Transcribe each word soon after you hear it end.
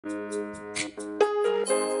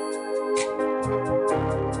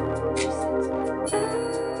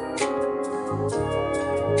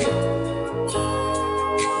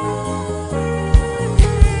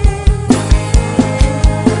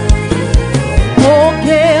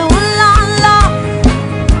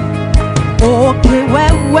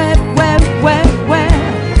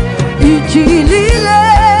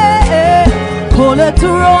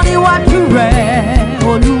Turoni wájú rẹ̀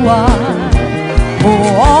Olúwa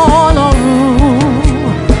Ọlọ́run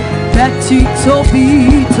bẹ́tí tóbi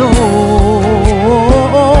tó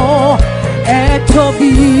ẹ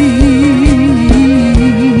tóbi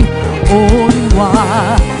Olúwa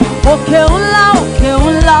òkè ńlá òkè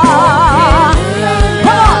ńlá.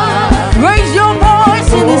 Come on, raise your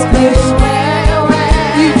voice in this place.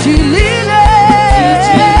 Ìjì líle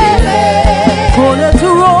kò lè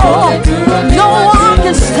dúró. No one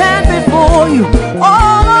can stand before you.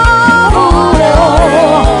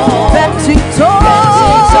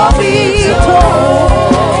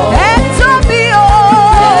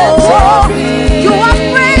 You are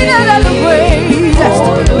greater.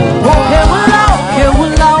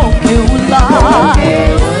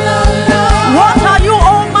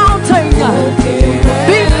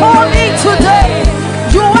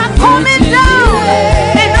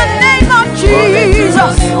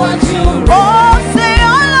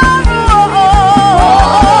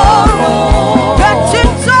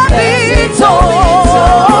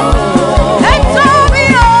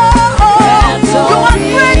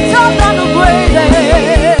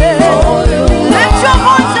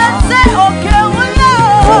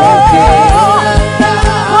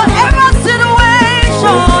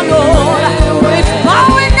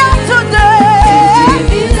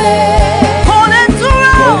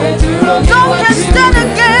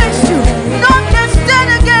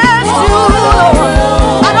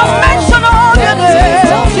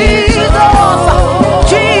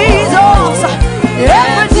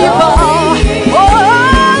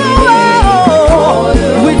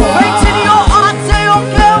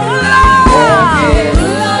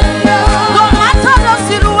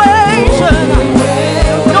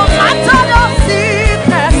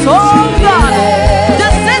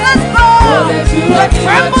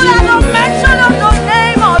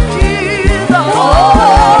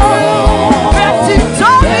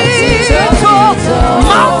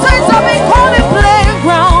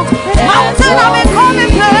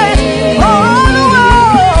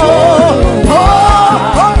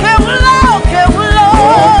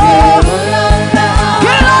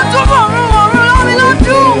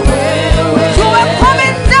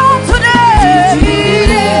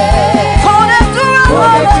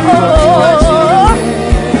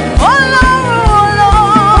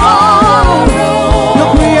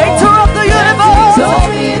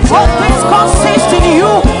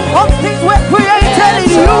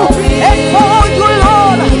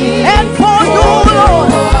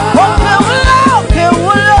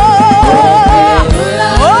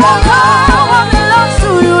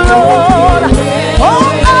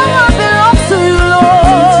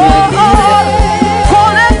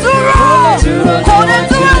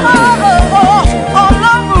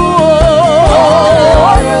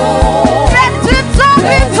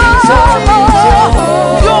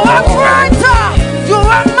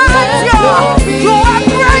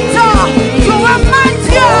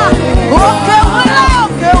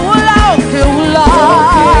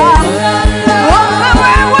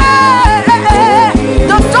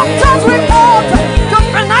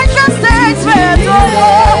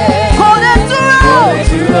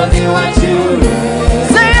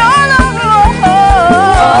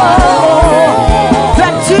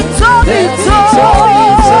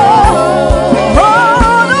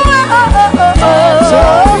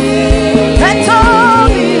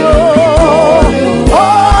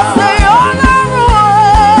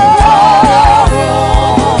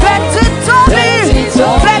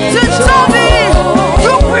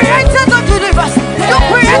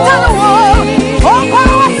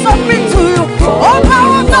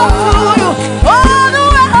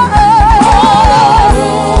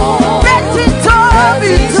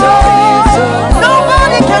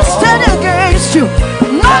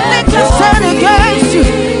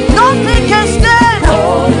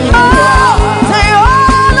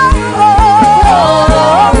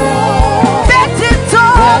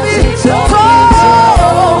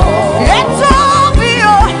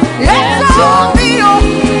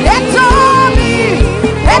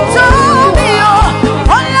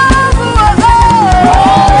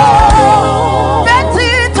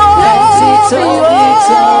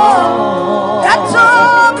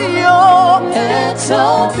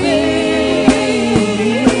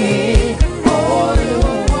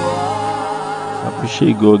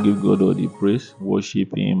 Appreciate God, give God all the praise,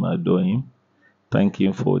 worship Him, adore Him. Thank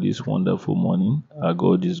Him for this wonderful morning. Our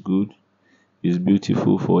God is good, is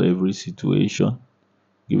beautiful for every situation.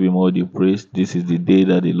 Give Him all the praise. This is the day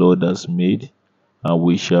that the Lord has made, and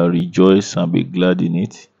we shall rejoice and be glad in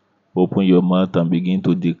it. Open your mouth and begin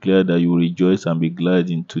to declare that you rejoice and be glad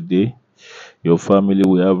in today. Your family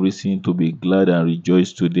will have reason to be glad and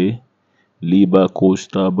rejoice today. Liba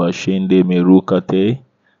Costa Bashende Merukate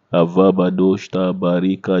Avabadoshta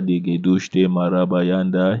Barika Digedushte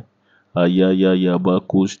Marabayanda Ayaya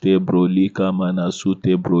Yabakuste Brolika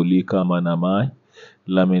Manasute Brolika Manamai.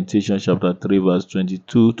 Lamentation chapter 3 verse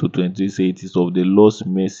 22 to 23 it is of the Lord's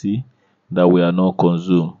mercy that we are not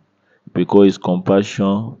consumed, because his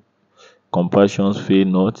compassions fail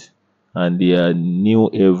not, and they are new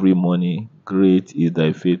every morning. Great is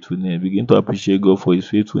thy faithfulness. Begin to appreciate God for his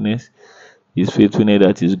faithfulness. His faithfulness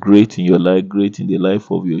that is great in your life, great in the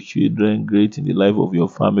life of your children, great in the life of your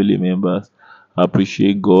family members.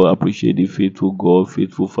 Appreciate God, appreciate the faithful God,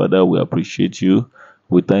 faithful Father. We appreciate you.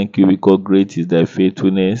 We thank you because great is thy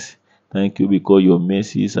faithfulness. Thank you because your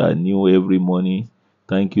mercies are new every morning.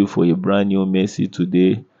 Thank you for a brand new mercy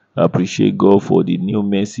today. Appreciate God for the new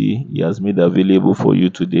mercy He has made available for you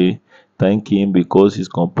today. Thank Him because His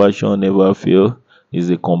compassion never fails. He's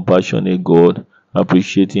a compassionate God.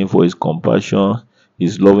 Appreciate Him for His compassion,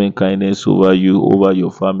 His loving kindness over you, over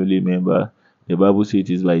your family member. The Bible says it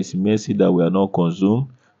is by His mercy that we are not consumed.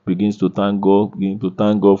 Begin to thank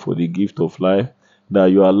God for the gift of life. That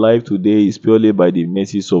you are alive today is purely by the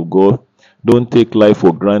mercies of God. Don't take life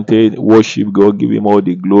for granted. Worship God, give Him all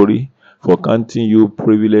the glory for counting you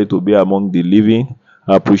privileged to be among the living.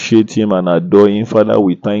 Appreciate Him and adore Him. Father,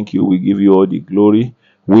 we thank you. We give you all the glory.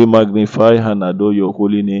 We magnify and adore your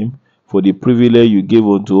holy name for the privilege you gave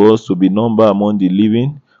unto us to be numbered among the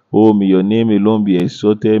living. Oh, may your name alone be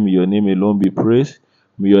exalted. May your name alone be praised.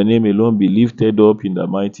 May your name alone be lifted up in the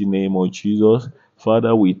mighty name of Jesus.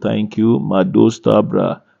 Father, we thank you.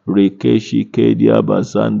 Madostabra, Rekeshi Kedia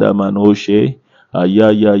Basanda Manoshe,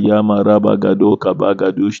 Ayaya Yama Rabagado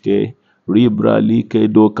Kabagadushte, Ribra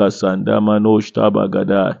Likedo Kasanda Manoshta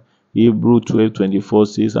Bagada. Hebrew 12:24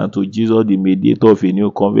 says, and to Jesus, the mediator of a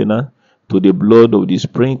new covenant, to the blood of the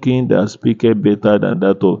sprinkling that speaketh better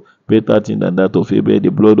thing than that of Abel. The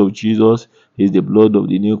blood of Jesus is the blood of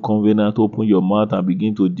the new covenant. Open your mouth and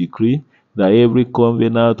begin to decree that every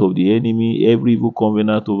covenant of the enemy, every evil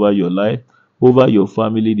covenant over your life, over your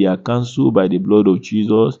family, they are cancelled by the blood of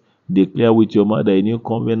Jesus. Declare with your mouth that a new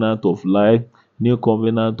covenant of life, new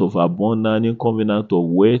covenant of abundance, new covenant of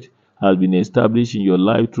wealth has been established in your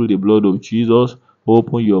life through the blood of Jesus.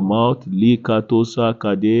 Open your mouth. Likatosa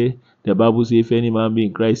kade. The Bible says, if any man be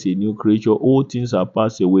in Christ, a new creature, all things are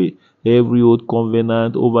passed away. Every old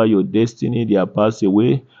covenant over your destiny, they are passed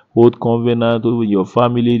away. Old covenant over your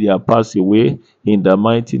family, they are passed away. In the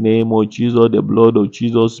mighty name of Jesus, the blood of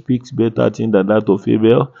Jesus speaks better things than that of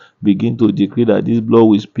Abel. Begin to decree that this blood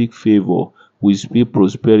will speak favor, we speak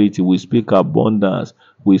prosperity, we speak abundance,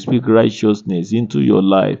 we speak righteousness into your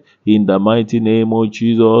life. In the mighty name of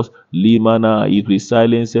Jesus, Limana, it will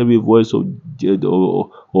silence every voice of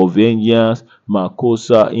vengeance.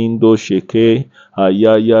 Makosa Indo Sheke,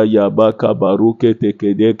 Ayaya Yabaka Baruke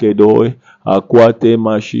Tekedekedoi, Akwate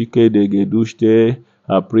Mashike Degedushte.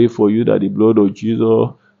 I pray for you that the blood of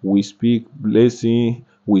Jesus, we speak blessing,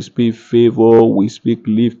 we speak favor, we speak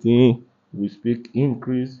lifting, we speak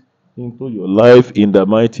increase into your life in the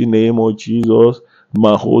mighty name of Jesus.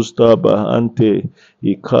 Mahosta Bahante,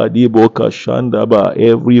 Ikadibo Kashandaba,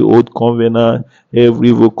 every old covenant, every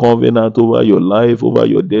evil covenant over your life, over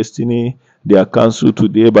your destiny, they are cancelled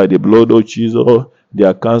today by the blood of Jesus. They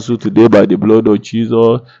are cancelled today by the blood of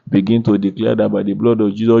Jesus. Begin to declare that by the blood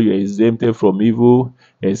of Jesus, you are exempted from evil,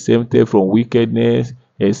 exempted from wickedness,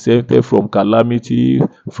 exempted from calamity,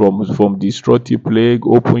 from destructive plague.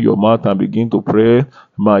 Open your mouth and begin to pray.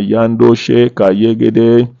 Mayando she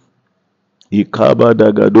kayegede, ikaba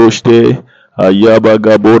dagadoshte, ayaba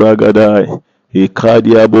gabora gadai,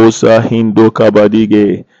 ikadiabosa hindo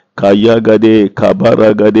kabadige, kayagade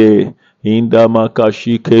kabaragade.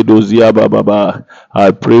 Indamakashike dozia bababa.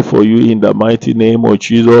 I pray for you in the mighty name of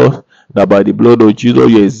Jesus, that by the blood of Jesus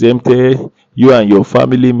you are exempted. You and your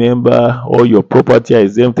family member, all your property are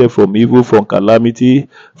exempted from evil, from calamity,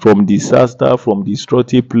 from disaster, from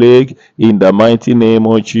destructive plague. In the mighty name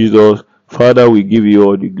of Jesus, Father, we give you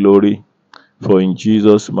all the glory. For in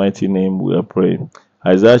Jesus' mighty name we are praying.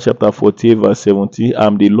 Isaiah chapter 40, verse 17.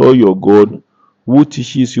 I'm the Lord your God, who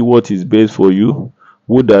teaches you what is best for you,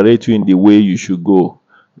 who directs you in the way you should go.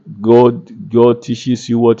 God teaches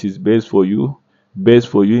you what is best for you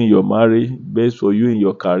in your marriage, best for you in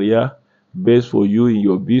your career, best for you in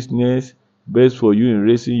your business, best for you in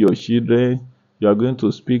raising your children. You are going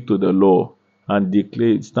to speak to the Lord and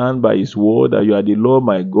declare, stand by his word that you are the Lord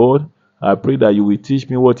my God. I pray that you will teach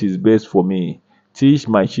me what is best for me. Teach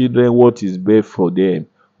my children what is best for them.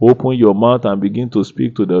 Open your mouth and begin to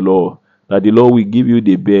speak to the Lord, that the Lord will give you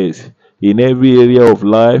the best in every area of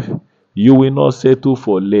life. You will not settle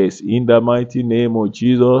for less in the mighty name of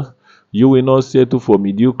Jesus. You will not settle for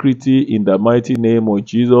mediocrity in the mighty name of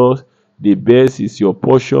Jesus. The best is your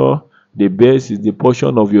portion. The best is the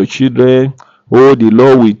portion of your children. Oh, the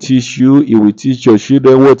Lord will teach you. He will teach your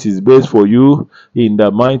children what is best for you in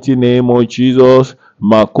the mighty name of Jesus.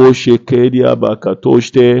 Makoshe kedia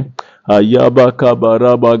bakatoshte. Ayabaka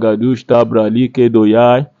baraba gadushta bralike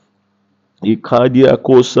doyai. Ikadia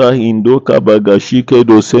kosa hindoka bagashike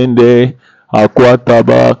dosende.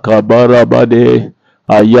 Akwataba kabarabade.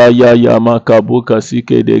 Ayaya yamakabuka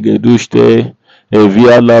sike degedushte.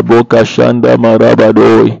 Evia la boka shanda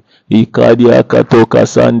marabadoi. Ikadia katoka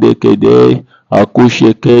sande kede.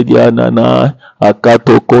 Akushe kedia nana.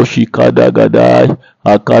 Akatokoshi kadagadai.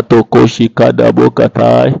 Akatokoshi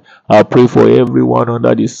kadabokatai. I pray for everyone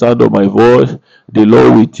under the sound of my voice. The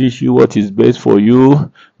Lord will teach you what is best for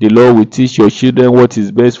you. The Lord will teach your children what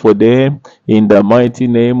is best for them. In the mighty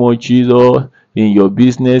name of Jesus, in your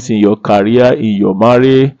business, in your career, in your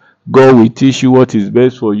marriage, God will teach you what is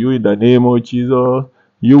best for you in the name of Jesus.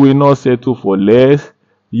 You will not settle for less.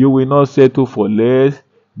 You will not settle for less.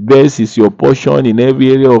 Best is your portion in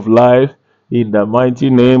every area of life. In the mighty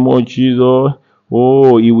name of Jesus.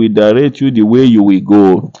 Oh, he will direct you the way you will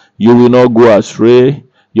go. You will not go astray.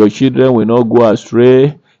 Your children will not go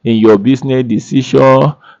astray. In your business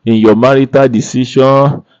decision, in your marital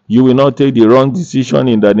decision, you will not take the wrong decision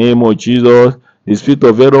in the name of Jesus. The spirit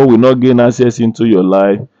of error will not gain access into your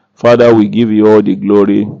life. Father, we give you all the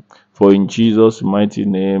glory. For in Jesus' mighty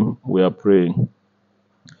name we are praying.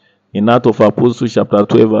 In Acts of Apostles chapter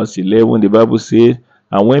 12 verse 11, the Bible says,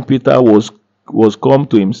 and when Peter was come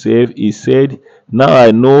to himself, he said, now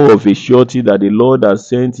I know of a surety that the Lord has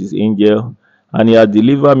sent his angel, and he has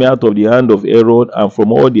delivered me out of the hand of Herod and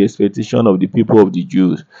from all the expectation of the people of the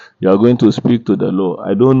Jews. You are going to speak to the Lord.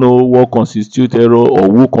 I don't know what constitutes Herod or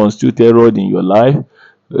who constitutes Herod in your life.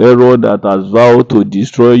 Herod that has vowed to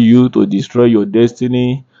destroy you, to destroy your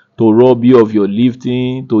destiny, to rob you of your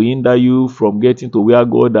lifting, to hinder you from getting to where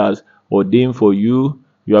God has ordained for you.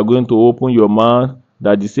 You are going to open your mouth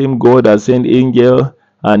that the same God has sent angel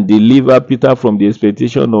and deliver Peter from the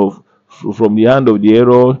expectation of, from the hand of the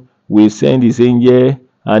Herod, will send his angel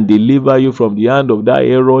and deliver you from the hand of that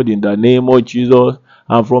Herod in the name of Jesus,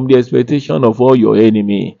 and from the expectation of all your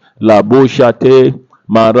enemy. Labo shate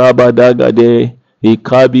maraba dagade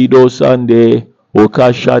ikabido sande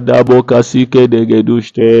okashadabo kasike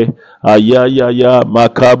degedushte ayayaya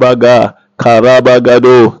makabaga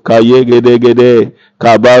karabagado kayegedegede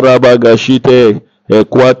kabarabagashite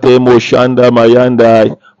ekwate moshanda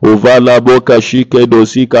mayandai uvalabo kashike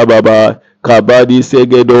dosika baba kabadi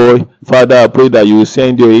segedoy. Father, I pray that you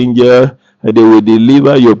send your angel and they will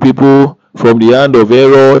deliver your people from the hand of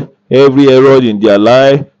Herod, every Herod in their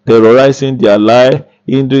life, terrorizing their life,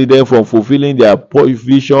 hindering them from fulfilling their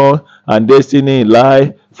vision and destiny in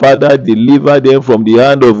life. Father, deliver them from the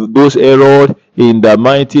hand of those Herod in the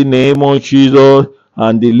mighty name of Jesus,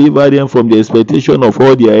 and deliver them from the expectation of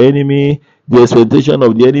all their enemy. The expectation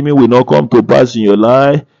of the enemy will not come to pass in your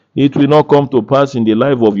life. It will not come to pass in the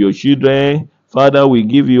life of your children. Father, we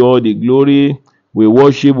give you all the glory. We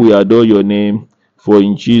worship, we adore your name. For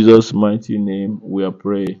in Jesus' mighty name we are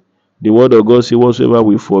praying. The word of God says, whatsoever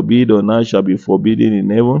we forbid on earth shall be forbidden in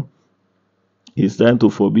heaven. It's time to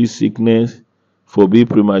forbid sickness, forbid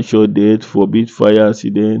premature death, forbid fire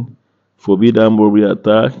accident, forbid armed robbery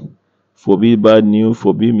attack, forbid bad news,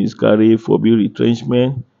 forbid miscarriage, forbid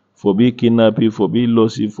retrenchment, forbid kidnapping, forbid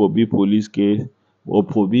lawsuit, forbid police case, or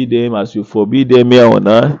forbid them as you forbid them here on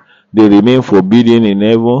earth, they remain forbidden in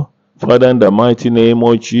heaven. Father, in the mighty name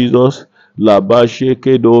of Jesus,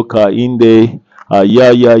 Labasheke ka inde,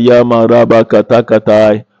 ayaya maraba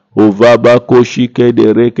katakatai, Uvaba koshike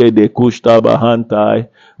de reke de kushta bahantai.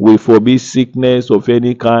 We forbid sickness of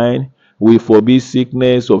any kind. We forbid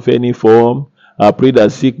sickness of any form. I pray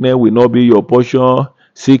that sickness will not be your portion.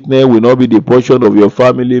 Sickness will not be the portion of your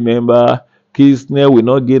family member. Sickness will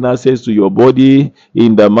not gain access to your body.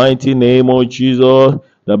 In the mighty name of Jesus.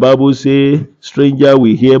 The Bible says, stranger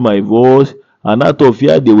will hear my voice, and out of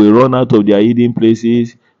fear they will run out of their hidden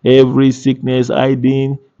places. Every sickness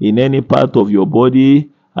hiding in any part of your body,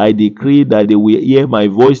 I decree that they will hear my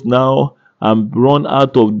voice now and run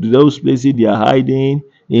out of those places they are hiding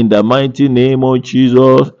in the mighty name of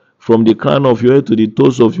Jesus. from the crown of your head to the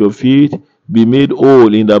toes of your feet. Be made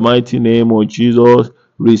whole in the mighty name of Jesus.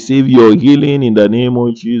 Receive your healing in the name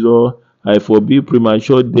of Jesus. I forbid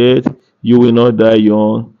premature death. You will not die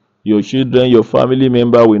young. Your children, your family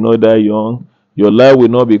member will not die young. Your life will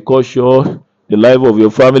not be cut short. The life of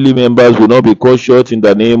your family members will not be cut short in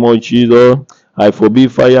the name of Jesus. I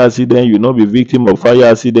forbid fire accident. You will not be victim of fire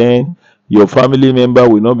accident. Your family member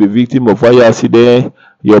will not be victim of fire accident.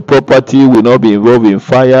 Your property will not be involved in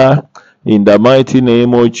fire. In the mighty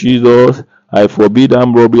name of Jesus, I forbid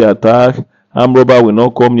armed robbery attack. Armed robber will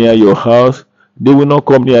not come near your house. They will not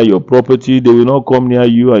come near your property. They will not come near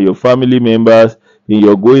you and your family members. In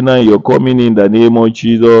your going and your coming in the name of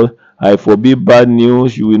Jesus, I forbid bad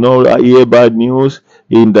news. You will not hear bad news.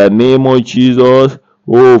 In the name of Jesus,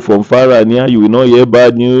 oh, from far and near, you will not hear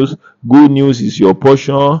bad news. Good news is your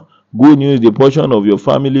portion. Good news, the portion of your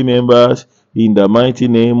family members. In the mighty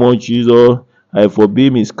name of Jesus, I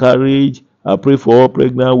forbid miscarriage. I pray for all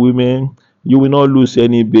pregnant women. You will not lose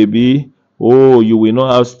any baby. Oh, you will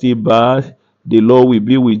not have stillbirth. The Lord will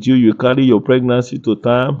be with you. You carry your pregnancy to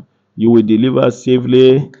term. You will deliver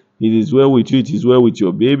safely. It is well with you. It is well with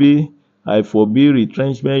your baby. I forbid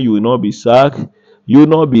retrenchment. You will not be sacked. You will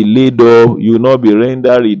not be laid off. You will not be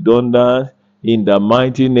rendered redundant. In the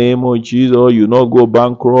mighty name of Jesus, you will not go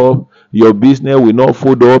bankrupt. Your business will not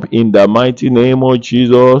fold up. In the mighty name of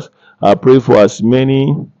Jesus, I pray for as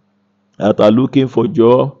many that are looking for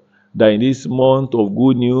job, that in this month of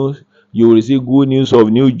good news, you will receive good news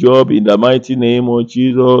of new job in the mighty name of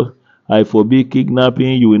Jesus. I forbid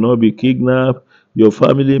kidnapping. You will not be kidnapped. Your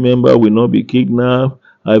family member will not be kidnapped.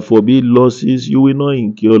 I forbid losses. You will not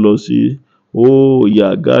incur losses. Oh,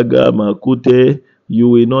 Yagaga Makute, you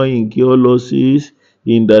will not incur losses.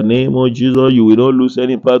 In the name of Jesus, you will not lose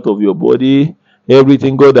any part of your body.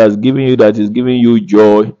 Everything God has given you that is giving you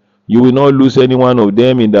joy, you will not lose any one of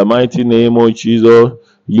them in the mighty name of Jesus.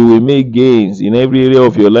 You will make gains in every area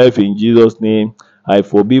of your life in Jesus' name. I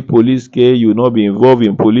forbid police case. You will not be involved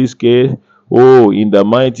in police case. Oh, in the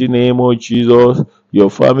mighty name of Jesus, your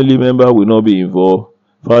family member will not be involved.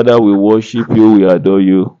 Father, we worship you. We adore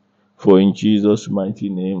you. For in Jesus' mighty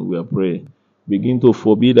name we are praying. Begin to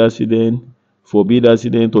forbid accident. Forbid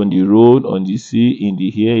accident on the road, on the sea, in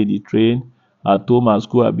the air, in the train, at home, at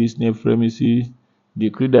school, at business premises.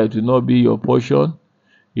 Decree that it will not be your portion.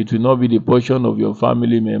 It will not be the portion of your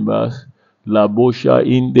family members. Labosha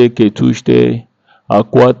inde ketushte.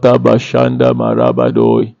 Akwata bashanda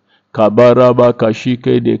marabadoi. Kabaraba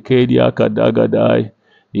kashike de kedia kadagadai.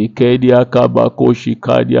 Ikedia kabako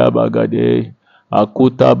shikadia bagade.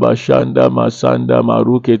 Akuta bashanda masanda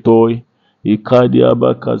maruketoi. Ikadia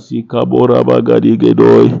bakasi kabora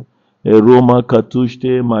bagadigedoi. Eroma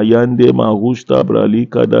katushte mayande mahusta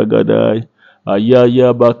bralika dagadai.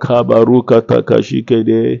 Ayaya bakabaruka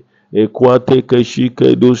takashikede. Ekwate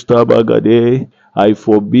keshike dusta bagade. I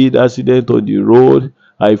forbid accident on the road.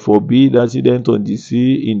 I forbid accident on the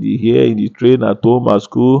sea, in the air, in the train, at home, at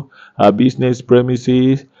school, at business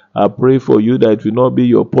premises. I pray for you that it will not be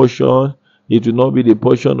your portion. It will not be the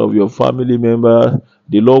portion of your family members.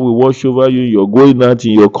 The Lord will watch over you. You're going out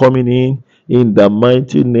and you're coming in. In the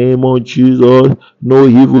mighty name of Jesus, no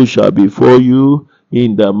evil shall befall you.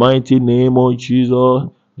 In the mighty name of Jesus,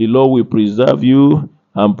 the Lord will preserve you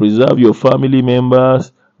and preserve your family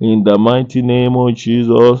members. In the mighty name of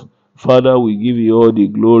Jesus, Father, we give you all the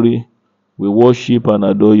glory. We worship and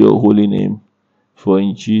adore your holy name. For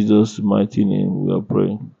in Jesus' mighty name we are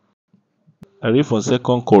praying. I read from 2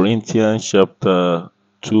 Corinthians chapter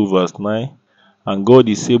 2 verse 9. And God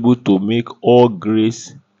is able to make all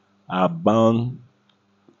grace abound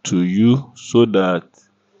to you, so that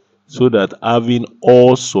having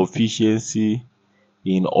all sufficiency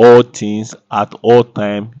in all things at all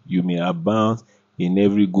time, you may abound in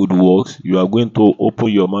every good works. You are going to open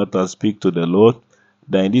your mouth and speak to the Lord,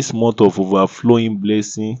 that in this month of overflowing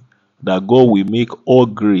blessing, that God will make all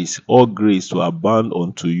grace to abound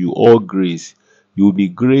unto you. All grace. You will be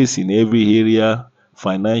grace in every area: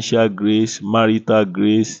 financial grace, marital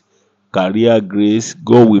grace, career grace.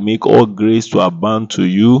 God will make all grace to abound to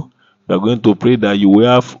you. We are going to pray that you will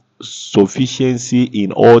have sufficiency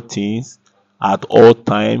in all things at all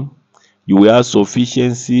time. You will have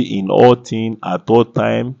sufficiency in all things at all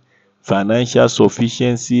time. Financial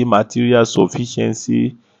sufficiency, material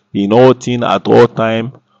sufficiency in all things at all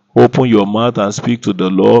time. Open your mouth and speak to the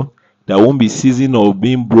Lord. There won't be season of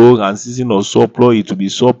being broke and season of surplus. It will be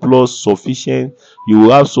surplus, sufficient. You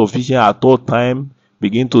will have sufficient at all time.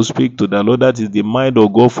 Begin to speak to the Lord. That is the mind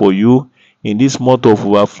of God for you. In this month of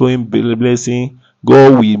overflowing blessing,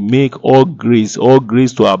 God will make all grace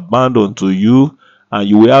to abound unto you, and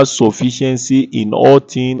you will have sufficiency in all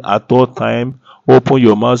things at all time. Open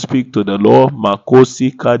your mouth, speak to the Lord.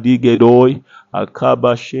 Makosi kadigedoi.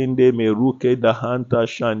 Akaba shende meruke dahanta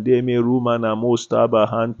shande meruma namosta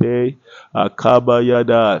bahante. Akaba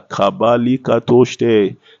yada kabali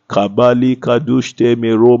katoshte. Kabali kadushte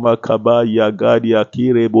meroma kaba yagadi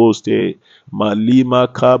akire boste. Malima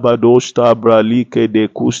kaba doshta bralike de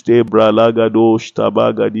kuste bralaga doshta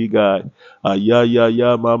bagadiga.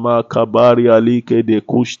 Ayaya mama kabari alike de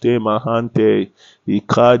kuste mahante.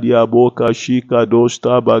 Ikadia boka shika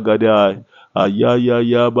dosta bagadai. Ayaya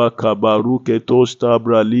yaba kabaruke tosta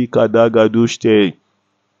bralika dagadushte.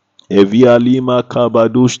 Evialima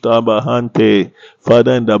kabadushta bahante.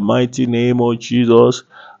 Father, in the mighty name of Jesus,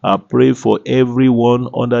 I pray for everyone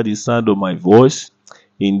under the sound of my voice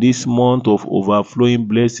in this month of overflowing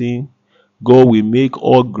blessing. God will make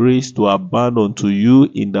all grace to abound unto you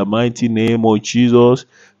in the mighty name of Jesus.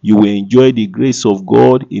 You will enjoy the grace of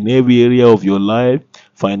God in every area of your life.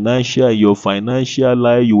 In your financial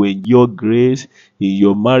life, you will enjoy grace. In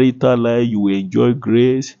your marital life, you will enjoy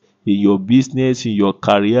grace. In your business, in your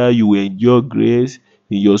career, you will enjoy grace.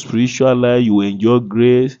 In your spiritual life, you will enjoy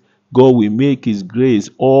grace. God will make His grace,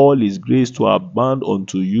 all His grace to abound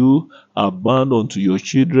unto you, abound unto your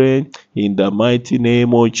children, in the mighty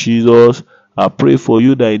name of Jesus. I pray for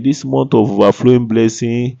you that in this month of overflowing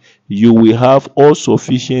blessing, you will have all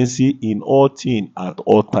sufficiency in all things at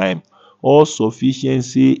all time. All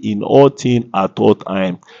sufficiency in all things at all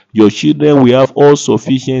time. Your children will have all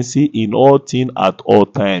sufficiency in all things at all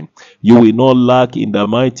time. You will not lack in the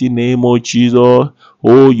mighty name of Jesus.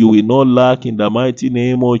 Oh, you will not lack in the mighty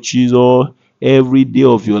name of Jesus. Every day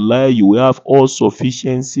of your life, you will have all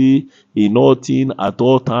sufficiency in all things at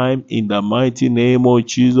all time in the mighty name of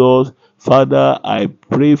Jesus. Father, I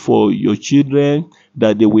pray for your children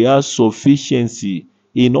that they will have sufficiency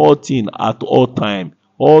in all things at all time,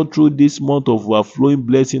 all through this month of overflowing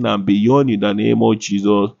blessing and beyond in the name of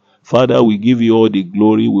Jesus. Father, we give you all the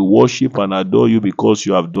glory. We worship and adore you because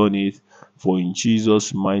you have done it. For in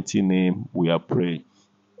Jesus' mighty name we are praying.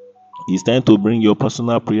 It's time to bring your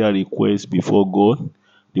personal prayer request before God.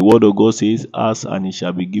 The word of God says, ask and it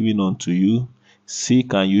shall be given unto you.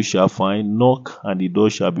 Seek and you shall find. Knock and the door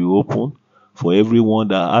shall be opened. For everyone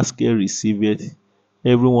that asketh, receiveth.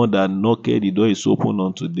 Everyone that knocketh, the door is open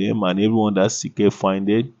unto them. And everyone that seeketh,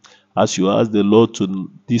 findeth. As you ask the Lord to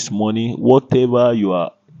this morning, whatever you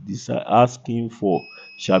are asking for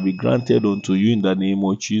shall be granted unto you in the name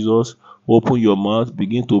of Jesus. Open your mouth.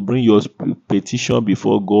 Begin to bring your petition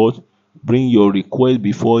before God. Bring your request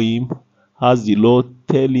before Him. Ask the Lord.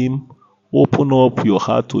 Tell Him. Open up your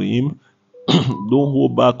heart to Him. Don't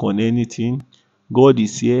hold back on anything. God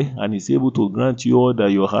is here and is able to grant you all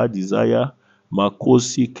that your heart desire.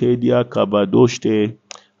 Makosi kedia kabadoshte.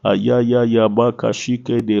 Ayaya yabaka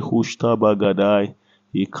shike de hushta bagadai.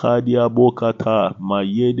 Ikadia bokata.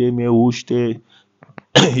 Mayede me hushte.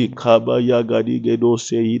 Ikaba yagadigedo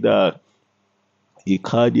seida.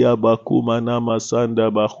 Ikadia bakumana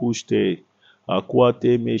masanda bahushte.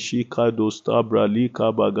 Akwate meshika dostabra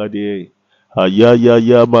lika bagade. Ayaya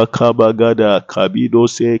yama kabagada kabido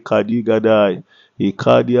se kadigadai.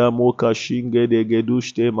 Ikadia moka shinge de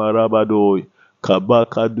gedushte marabadoi.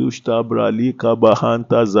 Kabaka dushta bralika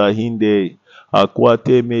bahanta zahinde.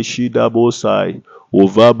 Akwate meshida bosai.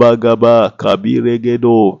 Uvaba gaba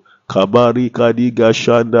kabiregedo. Kabari kadiga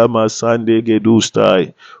shanda masande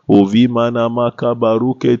gedustai. Uvimana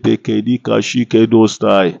makabaruke tekedi kashike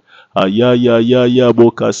dostai. Ayaya yaya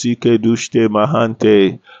bokasike dushte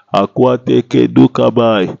mahante. Akwate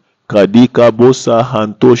kedukabai. Kadika bosa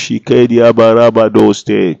hantoshi kedia baraba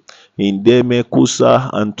doste. Indeme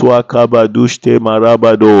kusa antwa kaba dushte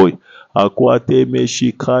marabadoi. Akwate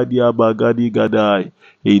meshikadia bagadi gadai.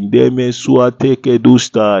 Indeme suate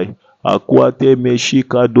kedustai. Akwate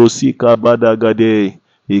meshika dosika badagade.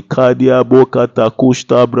 Ikadia boka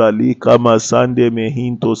takushta bralika masande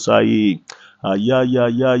mehinto sai. Ayaya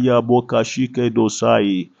yaya boka shike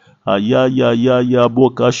dosai. Ayaya yaya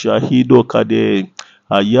boka shahido kade.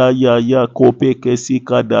 Ayaya ya kopeke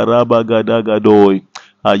sika daraba gadagadoi.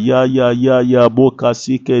 Ayaya yaya boka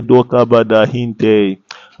sike doka badahinte.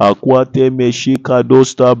 Akwate meshika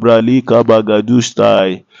dosta bralika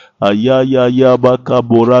bagadustai. Ayaya ya baka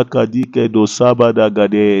boraka dike dosaba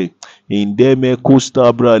dagade. Indeme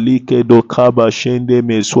kusta bralike do kaba shende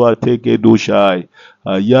meswa teke doshai.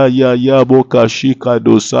 Ayaya ya boka shika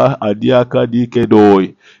dosa adiaka dike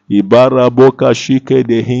doi. Ibara boka shike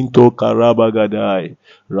de hinto karaba gadai.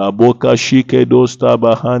 Raboka shike dosta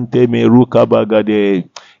bahante meruka bagade.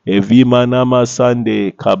 Evima nama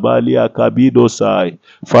sande kabali akabidosai.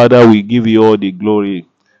 Father, we give you all the glory.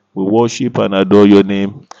 We worship and adore your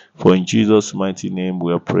name. For in Jesus' mighty name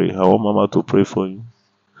we are praying. I want Mama to pray for you.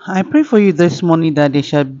 I pray for you this morning that there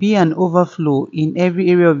shall be an overflow in every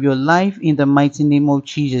area of your life in the mighty name of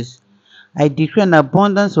Jesus. I decree an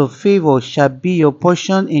abundance of favor shall be your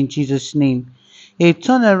portion in Jesus' name. A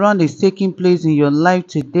turnaround is taking place in your life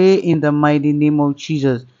today in the mighty name of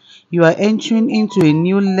Jesus. You are entering into a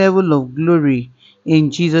new level of glory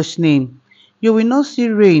in Jesus' name. You will not see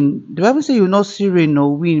rain. The Bible says you will not see rain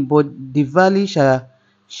or wind, but the valley shall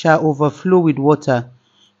overflow with water.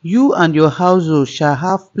 You and your household shall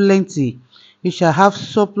have plenty. You shall have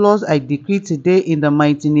surplus, I decree today in the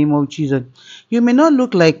mighty name of Jesus. You may not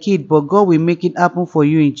look like it, but God will make it happen for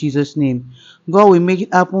you in Jesus' name. God will make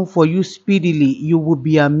it happen for you speedily. You will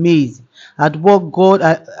be amazed at what God,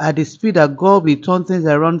 at the speed that God will turn things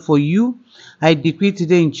around for you. I decree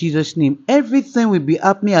today in Jesus' name. Everything will be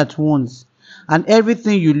happening at once. And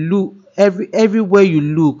everything you look, everywhere you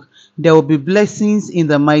look, there will be blessings in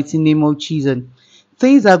the mighty name of Jesus.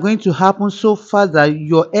 Things are going to happen so fast that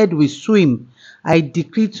your head will swim. I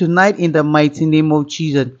decree tonight in the mighty name of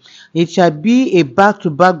Jesus. It shall be a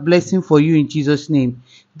back-to-back blessing for you in Jesus' name.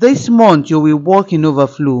 This month you will walk in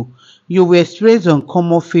overflow. You will experience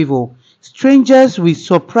uncommon favor. Strangers will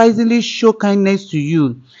surprisingly show kindness to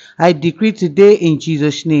you. I decree today in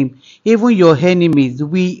Jesus' name. Even your enemies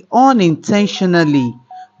will unintentionally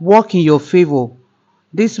walk in your favor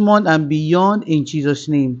this month and beyond in Jesus'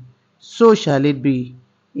 name. So shall it be.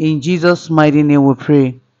 In Jesus' mighty name we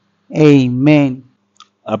pray. Amen.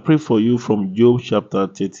 I pray for you from Job chapter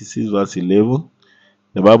 36, verse 11.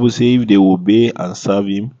 The Bible says, if they obey and serve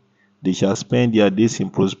him, they shall spend their days in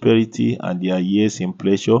prosperity and their years in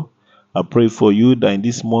pleasure. I pray for you that in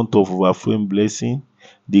this month of overflowing blessing,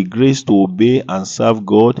 the grace to obey and serve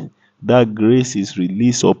God, that grace is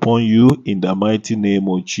released upon you in the mighty name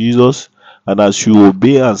of Jesus. And as you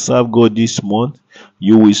obey and serve God this month,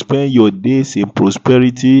 you will spend your days in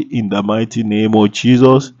prosperity in the mighty name of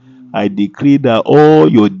Jesus. I decree that all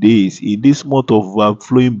your days in this month of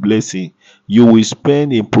overflowing blessing, you will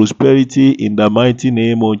spend in prosperity in the mighty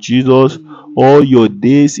name of Jesus. All your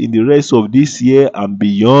days in the rest of this year and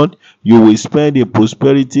beyond, you will spend in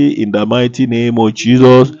prosperity in the mighty name of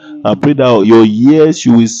Jesus. I pray that your years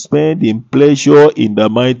you will spend in pleasure in the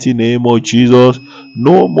mighty name of Jesus.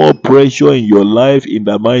 No more pressure in your life in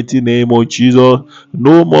the mighty name of Jesus.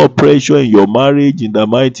 No more pressure in your marriage in the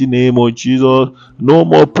mighty name of Jesus. No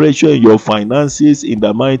more pressure in your finances in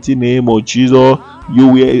the mighty name of Jesus. You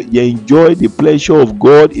will enjoy the pleasure of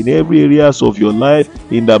God in every areas of your life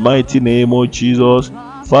in the mighty name of Jesus.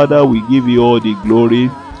 Father, we give you all the glory.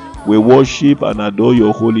 We worship and adore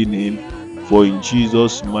your holy name. For in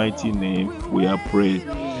Jesus' mighty name we are praying.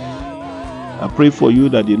 I pray for you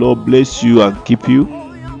that the Lord bless you and keep you.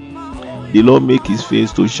 The Lord make his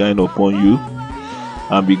face to shine upon you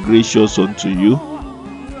and be gracious unto you.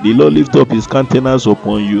 The Lord lift up his countenance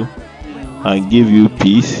upon you and give you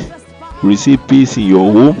peace. Receive peace in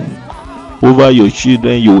your home. Over your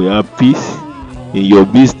children, you will have peace. In your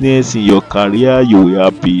business, in your career, you will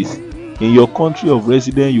have peace. In your country of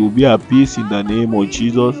residence, you will be at peace in the name of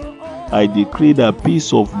Jesus. I decree that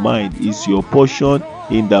peace of mind is your portion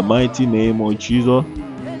in the mighty name of Jesus.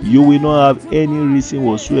 You will not have any reason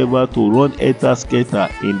whatsoever to run scatter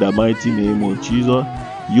in the mighty name of Jesus.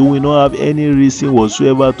 You will not have any reason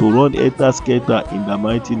whatsoever to run scatter in the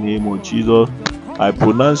mighty name of Jesus. I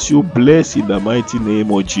pronounce you blessed in the mighty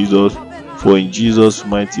name of Jesus. For in Jesus'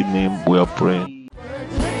 mighty name we are praying.